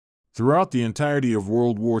Throughout the entirety of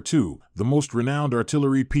World War II, the most renowned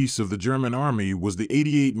artillery piece of the German army was the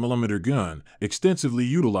 88mm gun, extensively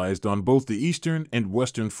utilized on both the Eastern and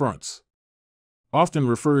Western fronts. Often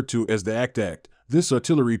referred to as the Act, this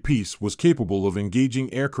artillery piece was capable of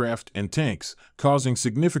engaging aircraft and tanks, causing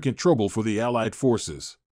significant trouble for the Allied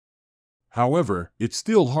forces. However, it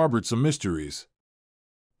still harbored some mysteries.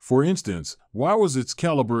 For instance, why was its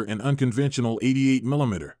caliber an unconventional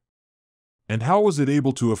 88mm? And how was it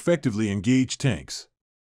able to effectively engage tanks?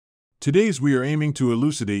 Today we are aiming to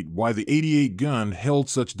elucidate why the 88 gun held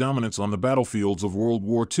such dominance on the battlefields of World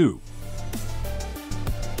War II.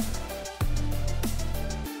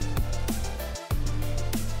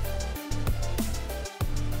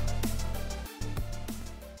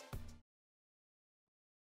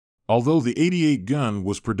 Although the 88 gun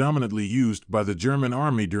was predominantly used by the German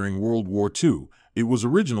army during World War II, it was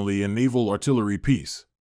originally a naval artillery piece.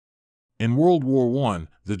 In World War I,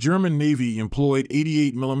 the German Navy employed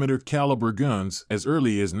 88mm caliber guns as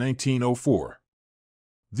early as 1904.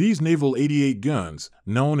 These naval 88 guns,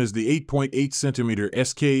 known as the 8.8cm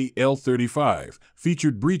SK-L-35,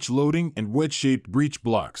 featured breech-loading and wedge-shaped breech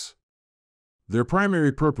blocks. Their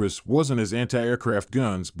primary purpose wasn't as anti-aircraft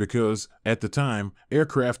guns because, at the time,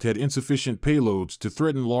 aircraft had insufficient payloads to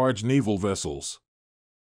threaten large naval vessels.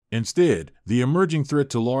 Instead, the emerging threat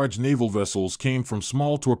to large naval vessels came from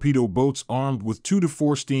small torpedo boats armed with 2 to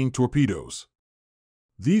 4 steam torpedoes.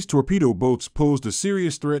 These torpedo boats posed a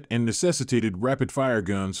serious threat and necessitated rapid-fire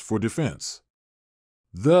guns for defense.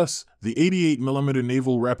 Thus, the 88mm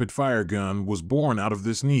naval rapid-fire gun was born out of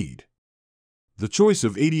this need. The choice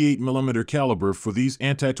of 88mm caliber for these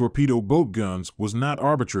anti-torpedo boat guns was not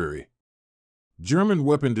arbitrary. German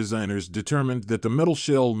weapon designers determined that the metal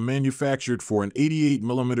shell manufactured for an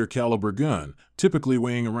 88mm caliber gun, typically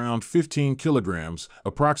weighing around 15 kilograms,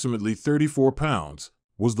 approximately 34 pounds,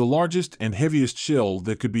 was the largest and heaviest shell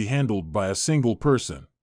that could be handled by a single person.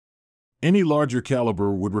 Any larger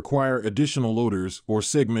caliber would require additional loaders or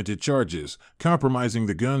segmented charges, compromising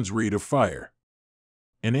the gun's rate of fire.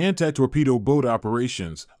 In anti-torpedo boat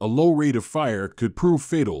operations, a low rate of fire could prove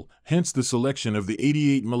fatal, hence the selection of the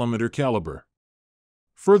 88mm caliber.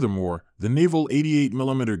 Furthermore, the naval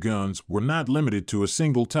 88mm guns were not limited to a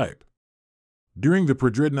single type. During the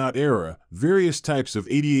pre-dreadnought era, various types of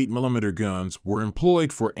 88mm guns were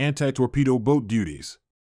employed for anti-torpedo boat duties.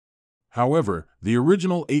 However, the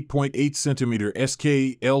original 8.8cm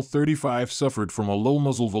SK-L-35 suffered from a low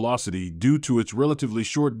muzzle velocity due to its relatively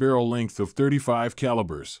short barrel length of 35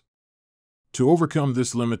 calibers. To overcome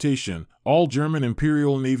this limitation, all German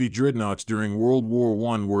Imperial Navy dreadnoughts during World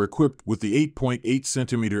War I were equipped with the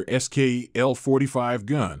 8.8cm SK-L-45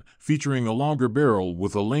 gun, featuring a longer barrel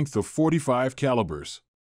with a length of 45 calibers.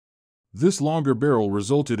 This longer barrel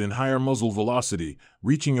resulted in higher muzzle velocity,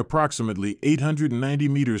 reaching approximately 890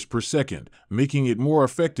 meters per second, making it more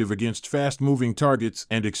effective against fast-moving targets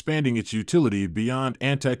and expanding its utility beyond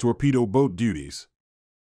anti-torpedo boat duties.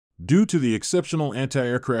 Due to the exceptional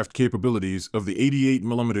anti-aircraft capabilities of the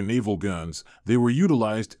 88mm naval guns, they were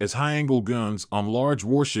utilized as high-angle guns on large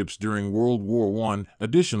warships during World War I.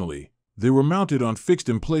 Additionally, they were mounted on fixed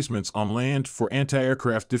emplacements on land for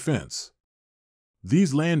anti-aircraft defense.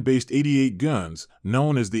 These land-based 88 guns,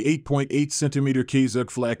 known as the 8.8cm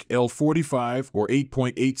KnowGn Flak L-45 or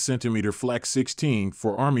 8.8cm Flak 16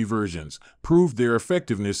 for Army versions, proved their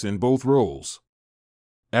effectiveness in both roles.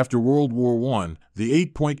 After World War I, the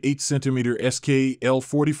 8.8cm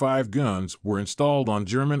SK-L-45 guns were installed on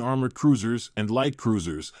German armored cruisers and light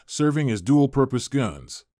cruisers, serving as dual-purpose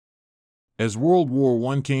guns. As World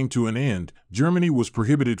War I came to an end, Germany was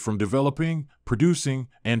prohibited from developing, producing,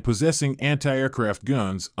 and possessing anti-aircraft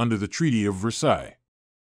guns under the Treaty of Versailles.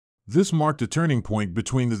 This marked a turning point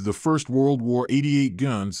between the First World War 88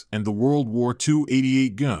 guns and the World War II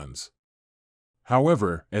 88 guns.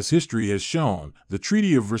 However, as history has shown, the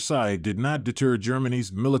Treaty of Versailles did not deter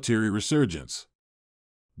Germany's military resurgence.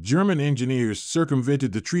 German engineers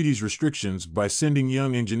circumvented the treaty's restrictions by sending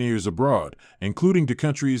young engineers abroad, including to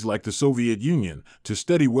countries like the Soviet Union, to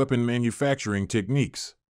study weapon manufacturing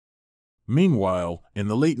techniques. Meanwhile, in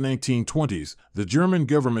the late 1920s, the German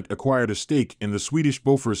government acquired a stake in the Swedish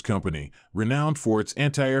Bofors Company, renowned for its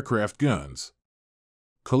anti-aircraft guns.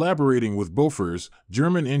 Collaborating with Bofors,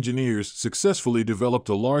 German engineers successfully developed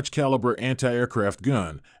a large-caliber anti-aircraft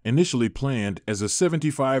gun, initially planned as a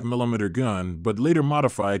 75mm gun but later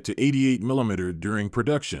modified to 88mm during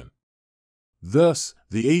production. Thus,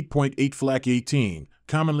 the 8.8 Flak 18,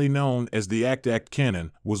 commonly known as the Act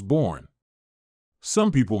cannon, was born.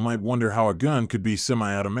 Some people might wonder how a gun could be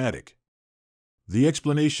semi-automatic. The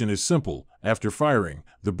explanation is simple. After firing,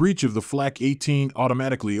 the breech of the Flak 18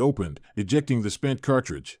 automatically opened, ejecting the spent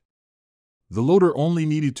cartridge. The loader only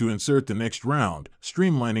needed to insert the next round,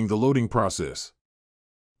 streamlining the loading process.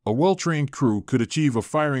 A well-trained crew could achieve a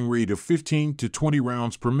firing rate of 15 to 20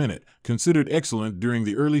 rounds per minute, considered excellent during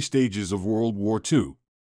the early stages of World War II.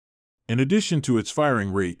 In addition to its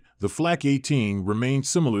firing rate, the Flak 18 remained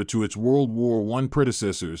similar to its World War I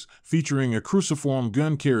predecessors, featuring a cruciform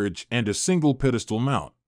gun carriage and a single pedestal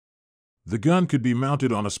mount. The gun could be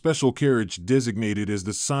mounted on a special carriage designated as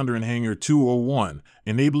the Sonderanhänger 201,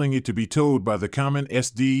 enabling it to be towed by the common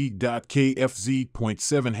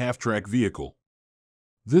SD.KFZ.7 half-track vehicle.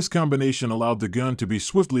 This combination allowed the gun to be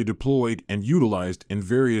swiftly deployed and utilized in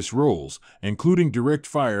various roles, including direct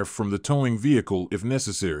fire from the towing vehicle if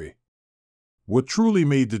necessary. What truly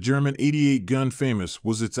made the German 88 gun famous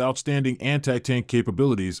was its outstanding anti-tank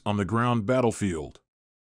capabilities on the ground battlefield.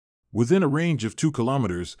 Within a range of 2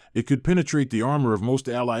 kilometers, it could penetrate the armor of most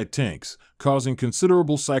Allied tanks, causing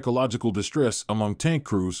considerable psychological distress among tank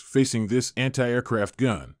crews facing this anti-aircraft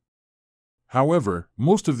gun. However,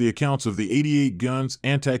 most of the accounts of the 88 gun's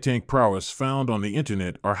anti-tank prowess found on the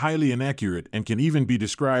internet are highly inaccurate and can even be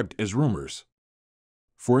described as rumors.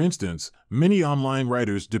 For instance, many online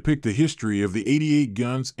writers depict the history of the 88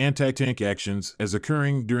 gun's anti-tank actions as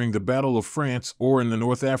occurring during the Battle of France or in the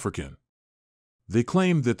North African. They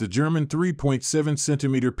claim that the German 3.7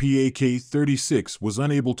 cm PAK-36 was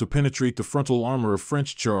unable to penetrate the frontal armor of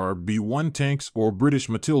French Char B-1 tanks or British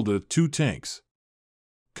Matilda II tanks.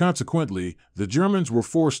 Consequently, the Germans were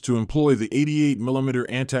forced to employ the 88mm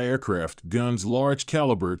anti-aircraft gun's large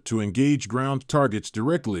caliber to engage ground targets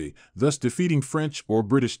directly, thus defeating French or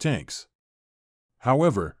British tanks.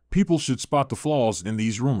 However, people should spot the flaws in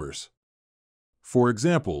these rumors. For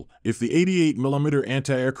example, if the 88mm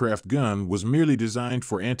anti-aircraft gun was merely designed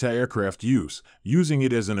for anti-aircraft use, using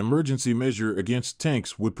it as an emergency measure against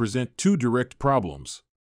tanks would present 2 direct problems.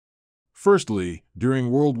 Firstly,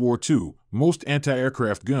 during World War II, most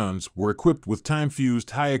anti-aircraft guns were equipped with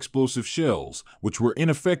time-fused high-explosive shells, which were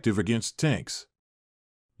ineffective against tanks.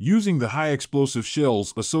 Using the high-explosive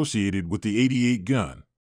shells associated with the 88 gun,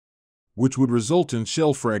 which would result in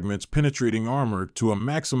shell fragments penetrating armor to a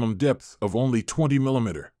maximum depth of only 20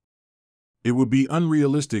 mm. It would be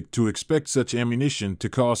unrealistic to expect such ammunition to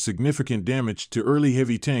cause significant damage to early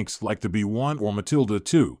heavy tanks like the B-1 or Matilda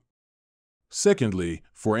II. Secondly,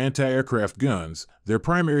 for anti-aircraft guns, their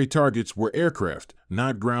primary targets were aircraft,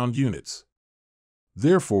 not ground units.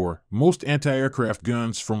 Therefore, most anti-aircraft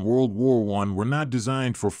guns from World War I were not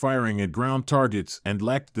designed for firing at ground targets and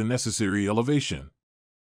lacked the necessary elevation.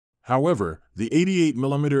 However, the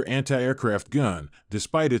 88mm anti-aircraft gun,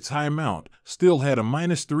 despite its high mount, still had a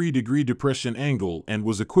 -3° depression angle and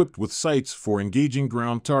was equipped with sights for engaging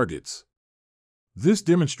ground targets. This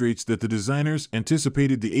demonstrates that the designers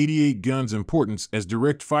anticipated the 88 gun's importance as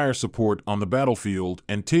direct fire support on the battlefield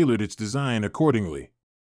and tailored its design accordingly.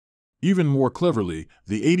 Even more cleverly,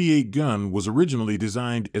 the 88 gun was originally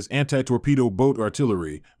designed as anti-torpedo boat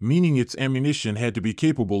artillery, meaning its ammunition had to be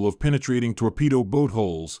capable of penetrating torpedo boat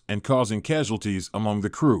hulls and causing casualties among the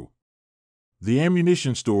crew. The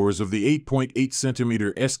ammunition stores of the 8.8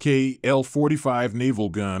 cm SK-L-45 naval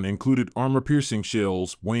gun included armor-piercing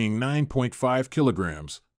shells weighing 9.5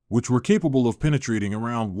 kilograms, which were capable of penetrating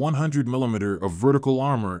around 100 mm of vertical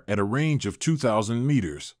armor at a range of 2,000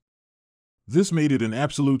 meters. This made it an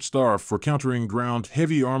absolute star for countering ground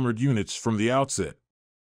heavy armored units from the outset.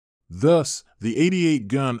 Thus, the 88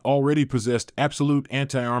 gun already possessed absolute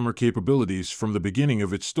anti-armor capabilities from the beginning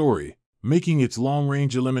of its story, making its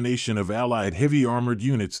long-range elimination of Allied heavy armored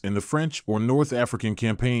units in the French or North African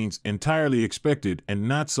campaigns entirely expected and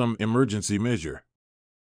not some emergency measure.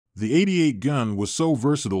 The 88 gun was so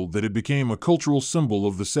versatile that it became a cultural symbol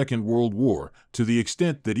of the Second World War, to the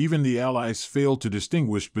extent that even the Allies failed to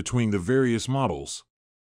distinguish between the various models.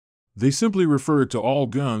 They simply referred to all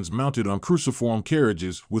guns mounted on cruciform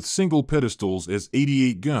carriages with single pedestals as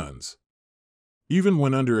 88 guns. Even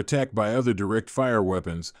when under attack by other direct-fire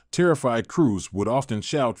weapons, terrified crews would often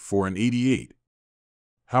shout for an 88.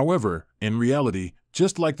 However, in reality,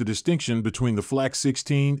 just like the distinction between the Flak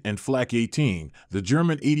 16 and Flak 18, the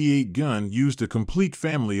German 88 gun used a complete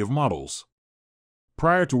family of models.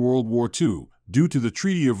 Prior to World War II, due to the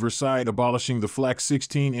Treaty of Versailles abolishing the Flak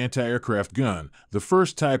 16 anti-aircraft gun, the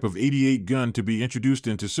first type of 88 gun to be introduced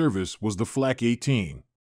into service was the Flak 18.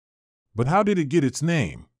 But how did it get its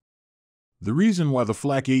name? The reason why the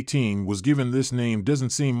Flak 18 was given this name doesn't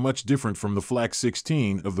seem much different from the Flak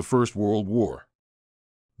 16 of the First World War.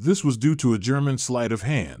 This was due to a German sleight of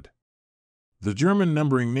hand. The German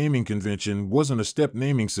numbering naming convention wasn't a step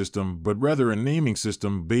naming system, but rather a naming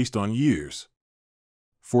system based on years.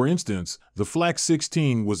 For instance, the Flak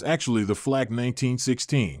 16 was actually the Flak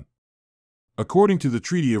 1916. According to the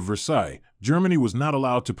Treaty of Versailles, Germany was not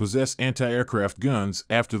allowed to possess anti-aircraft guns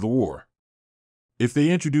after the war. If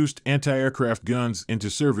they introduced anti-aircraft guns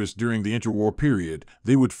into service during the interwar period,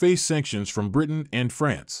 they would face sanctions from Britain and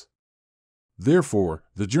France. Therefore,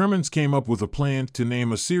 the Germans came up with a plan to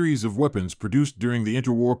name a series of weapons produced during the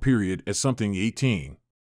interwar period as something 18.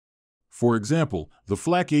 For example, the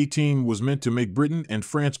Flak 18 was meant to make Britain and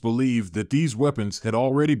France believe that these weapons had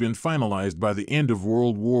already been finalized by the end of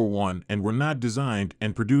World War I and were not designed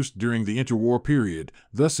and produced during the interwar period,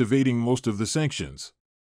 thus evading most of the sanctions.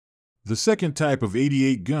 The second type of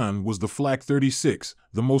 88 gun was the Flak 36,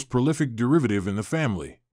 the most prolific derivative in the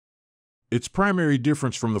family. Its primary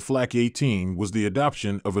difference from the Flak 18 was the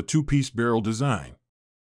adoption of a two-piece barrel design.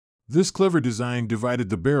 This clever design divided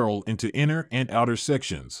the barrel into inner and outer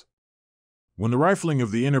sections. When the rifling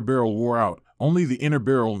of the inner barrel wore out, only the inner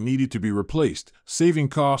barrel needed to be replaced, saving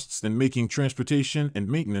costs and making transportation and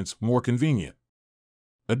maintenance more convenient.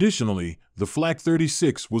 Additionally, the Flak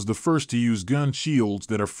 36 was the first to use gun shields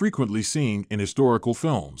that are frequently seen in historical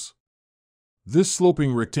films. This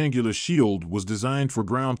sloping rectangular shield was designed for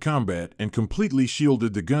ground combat and completely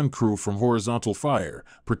shielded the gun crew from horizontal fire,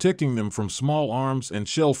 protecting them from small arms and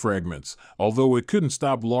shell fragments, although it couldn't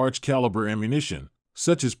stop large caliber ammunition,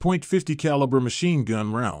 such as .50 caliber machine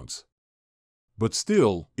gun rounds. But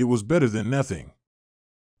still, it was better than nothing.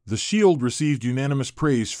 The shield received unanimous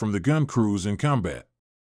praise from the gun crews in combat.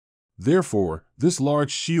 Therefore, this large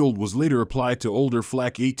shield was later applied to older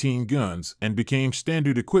Flak 18 guns and became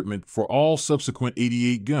standard equipment for all subsequent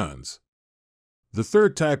 88 guns. The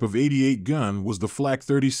third type of 88 gun was the Flak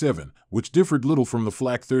 37, which differed little from the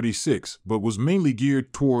Flak 36 but was mainly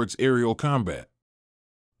geared towards aerial combat.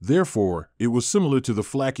 Therefore, it was similar to the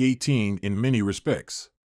Flak 18 in many respects.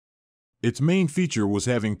 Its main feature was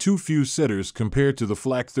having two fuse setters compared to the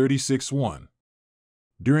Flak 36 one.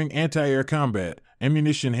 During anti-air combat,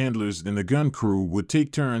 ammunition handlers in the gun crew would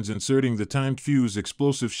take turns inserting the timed fuse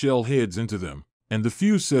explosive shell heads into them, and the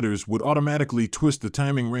fuse setters would automatically twist the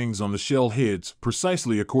timing rings on the shell heads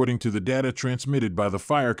precisely according to the data transmitted by the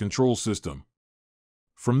fire control system.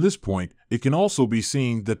 From this point, it can also be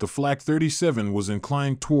seen that the Flak 37 was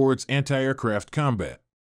inclined towards anti-aircraft combat.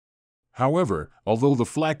 However, although the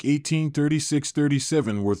Flak 18, 36,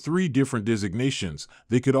 37 were three different designations,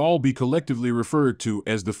 they could all be collectively referred to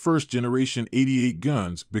as the first-generation 88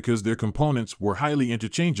 guns because their components were highly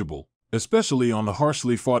interchangeable, especially on the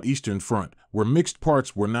harshly fought Eastern Front, where mixed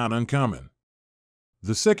parts were not uncommon.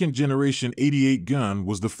 The second-generation 88 gun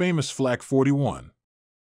was the famous Flak 41.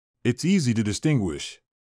 It's easy to distinguish.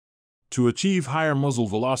 To achieve higher muzzle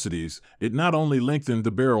velocities, it not only lengthened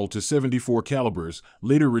the barrel to 74 calibers,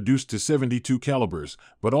 later reduced to 72 calibers,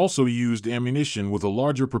 but also used ammunition with a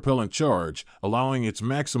larger propellant charge, allowing its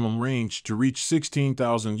maximum range to reach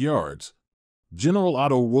 16,000 yards. General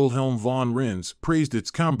Otto Wilhelm von Renz praised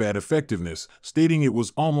its combat effectiveness, stating it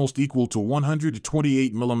was almost equal to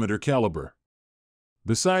 128 mm caliber.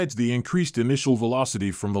 Besides the increased initial velocity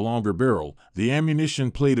from the longer barrel, the ammunition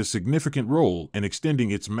played a significant role in extending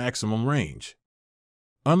its maximum range.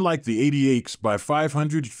 Unlike the 88s by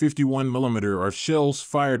 551 mm or shells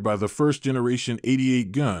fired by the first-generation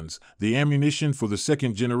 88 guns, the ammunition for the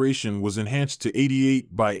second generation was enhanced to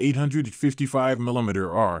 88 by 855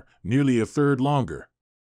 mm or nearly a third longer.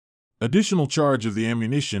 Additional charge of the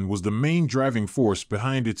ammunition was the main driving force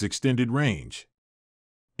behind its extended range.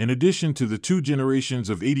 In addition to the two generations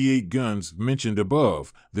of 88 guns mentioned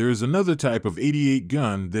above, there is another type of 88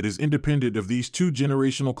 gun that is independent of these two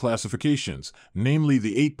generational classifications, namely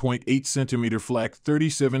the 8.8 cm Flak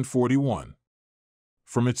 3741.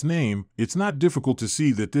 From its name, it's not difficult to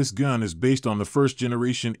see that this gun is based on the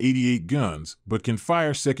first-generation 88 guns, but can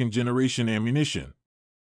fire second-generation ammunition.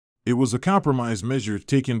 It was a compromise measure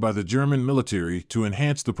taken by the German military to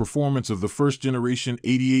enhance the performance of the first-generation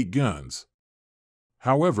 88 guns.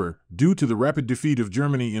 However, due to the rapid defeat of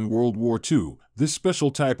Germany in World War II, this special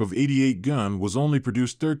type of 88 gun was only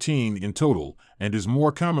produced 13 in total and is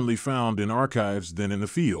more commonly found in archives than in the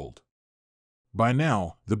field. By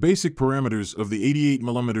now, the basic parameters of the 88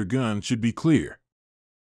 mm gun should be clear.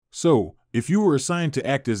 So, if you were assigned to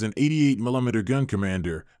act as an 88 mm gun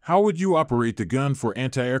commander, how would you operate the gun for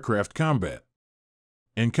anti-aircraft combat?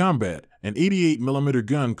 In combat, an 88 mm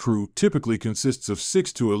gun crew typically consists of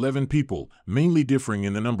 6 to 11 people, mainly differing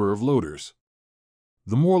in the number of loaders.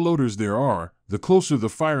 The more loaders there are, the closer the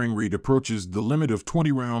firing rate approaches the limit of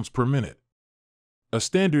 20 rounds per minute. A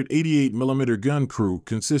standard 88mm gun crew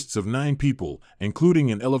consists of 9 people, including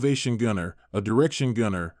an elevation gunner, a direction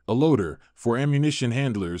gunner, a loader, 4 ammunition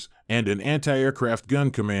handlers, and an anti-aircraft gun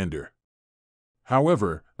commander.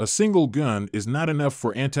 However, a single gun is not enough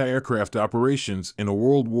for anti-aircraft operations in a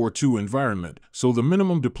World War II environment, so the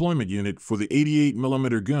minimum deployment unit for the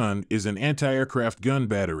 88mm gun is an anti-aircraft gun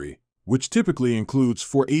battery, which typically includes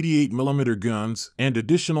 4 88mm guns and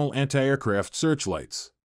additional anti-aircraft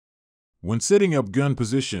searchlights. When setting up gun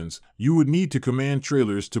positions, you would need to command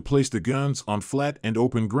trailers to place the guns on flat and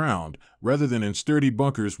open ground, rather than in sturdy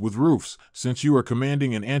bunkers with roofs, since you are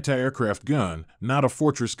commanding an anti-aircraft gun, not a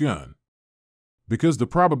fortress gun. Because the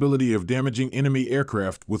probability of damaging enemy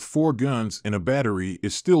aircraft with 4 guns in a battery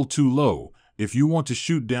is still too low, if you want to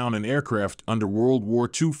shoot down an aircraft under World War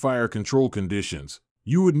II fire control conditions,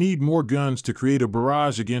 you would need more guns to create a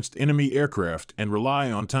barrage against enemy aircraft and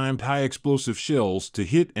rely on timed high-explosive shells to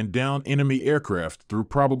hit and down enemy aircraft through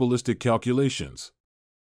probabilistic calculations.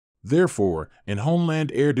 Therefore, in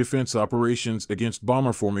homeland air defense operations against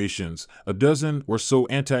bomber formations, a dozen or so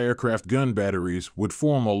anti-aircraft gun batteries would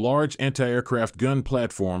form a large anti-aircraft gun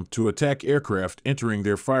platform to attack aircraft entering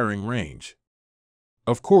their firing range.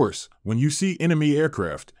 Of course, when you see enemy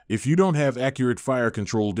aircraft, if you don't have accurate fire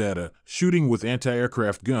control data, shooting with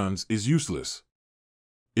anti-aircraft guns is useless.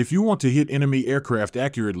 If you want to hit enemy aircraft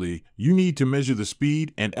accurately, you need to measure the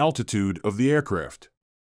speed and altitude of the aircraft.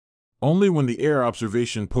 Only when the air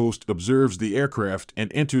observation post observes the aircraft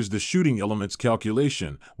and enters the shooting elements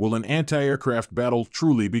calculation will an anti-aircraft battle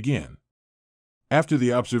truly begin. After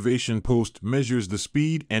the observation post measures the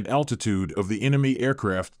speed and altitude of the enemy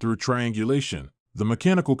aircraft through triangulation, the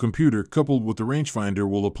mechanical computer coupled with the rangefinder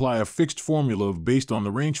will apply a fixed formula based on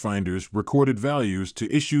the rangefinder's recorded values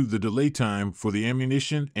to issue the delay time for the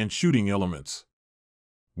ammunition and shooting elements.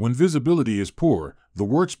 When visibility is poor, the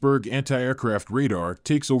Würzburg anti-aircraft radar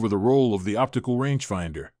takes over the role of the optical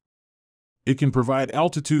rangefinder. It can provide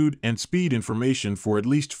altitude and speed information for at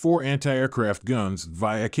least 4 anti-aircraft guns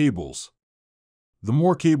via cables. The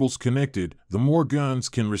more cables connected, the more guns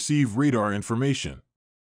can receive radar information.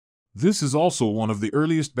 This is also one of the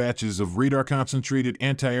earliest batches of radar-concentrated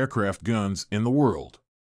anti-aircraft guns in the world.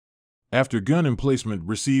 After gun emplacement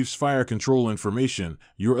receives fire control information,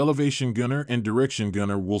 your elevation gunner and direction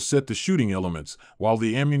gunner will set the shooting elements, while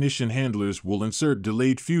the ammunition handlers will insert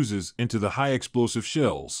delayed fuses into the high-explosive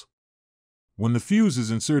shells. When the fuse is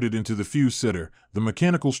inserted into the fuse setter, the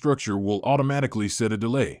mechanical structure will automatically set a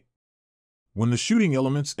delay. When the shooting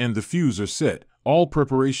elements and the fuse are set, all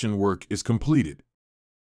preparation work is completed.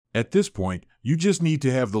 At this point, you just need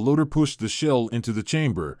to have the loader push the shell into the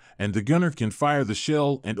chamber, and the gunner can fire the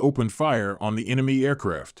shell and open fire on the enemy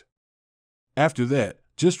aircraft. After that,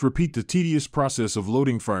 just repeat the tedious process of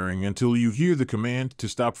loading firing until you hear the command to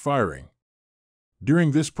stop firing.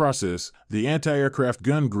 During this process, the anti-aircraft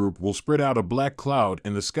gun group will spread out a black cloud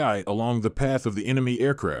in the sky along the path of the enemy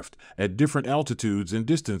aircraft, at different altitudes and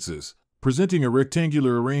distances, presenting a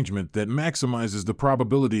rectangular arrangement that maximizes the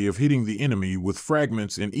probability of hitting the enemy with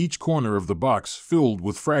fragments in each corner of the box filled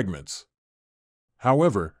with fragments.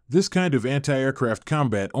 However, this kind of anti-aircraft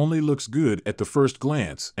combat only looks good at the first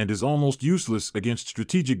glance and is almost useless against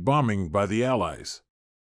strategic bombing by the Allies.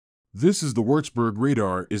 This is the Würzburg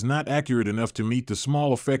radar is not accurate enough to meet the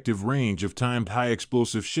small effective range of timed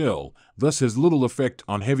high-explosive shell, thus has little effect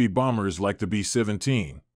on heavy bombers like the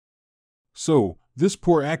B-17. So, this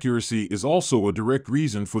poor accuracy is also a direct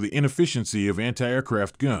reason for the inefficiency of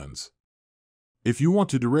anti-aircraft guns. If you want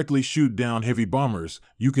to directly shoot down heavy bombers,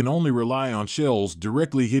 you can only rely on shells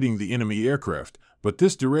directly hitting the enemy aircraft, but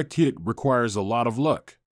this direct hit requires a lot of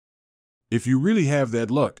luck. If you really have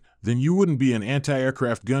that luck, then you wouldn't be an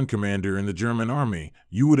anti-aircraft gun commander in the German army,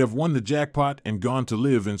 you would have won the jackpot and gone to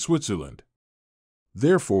live in Switzerland.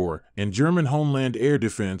 Therefore, in German homeland air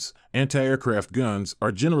defense, anti-aircraft guns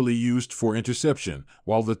are generally used for interception,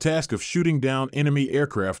 while the task of shooting down enemy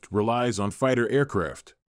aircraft relies on fighter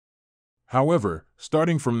aircraft. However,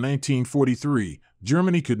 starting from 1943,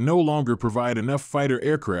 Germany could no longer provide enough fighter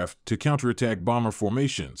aircraft to counterattack bomber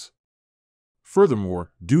formations. Furthermore,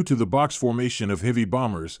 due to the box formation of heavy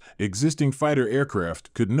bombers, existing fighter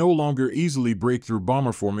aircraft could no longer easily break through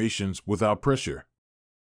bomber formations without pressure.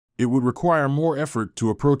 It would require more effort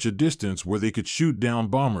to approach a distance where they could shoot down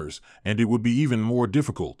bombers, and it would be even more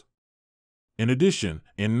difficult. In addition,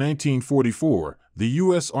 in 1944, the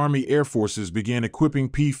U.S. Army Air Forces began equipping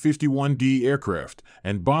P-51D aircraft,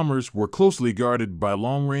 and bombers were closely guarded by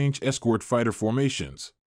long-range escort fighter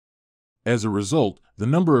formations. As a result, the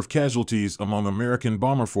number of casualties among American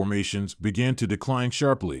bomber formations began to decline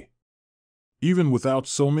sharply. Even without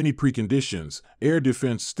so many preconditions, air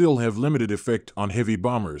defense still have limited effect on heavy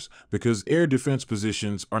bombers because air defense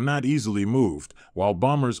positions are not easily moved, while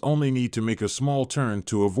bombers only need to make a small turn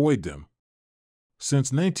to avoid them.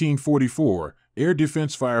 Since 1944, air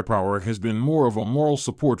defense firepower has been more of a moral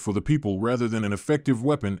support for the people rather than an effective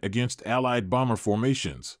weapon against Allied bomber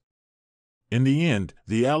formations. In the end,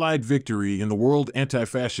 the Allied victory in the World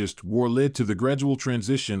Anti-Fascist War led to the gradual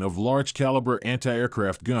transition of large-caliber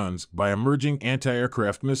anti-aircraft guns by emerging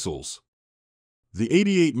anti-aircraft missiles. The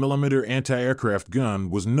 88mm anti-aircraft gun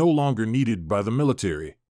was no longer needed by the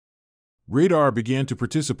military. Radar began to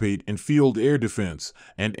participate in field air defense,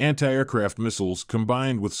 and anti-aircraft missiles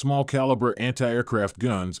combined with small-caliber anti-aircraft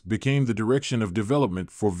guns became the direction of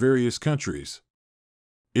development for various countries.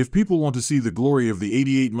 If people want to see the glory of the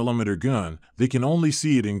 88mm gun, they can only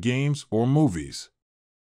see it in games or movies.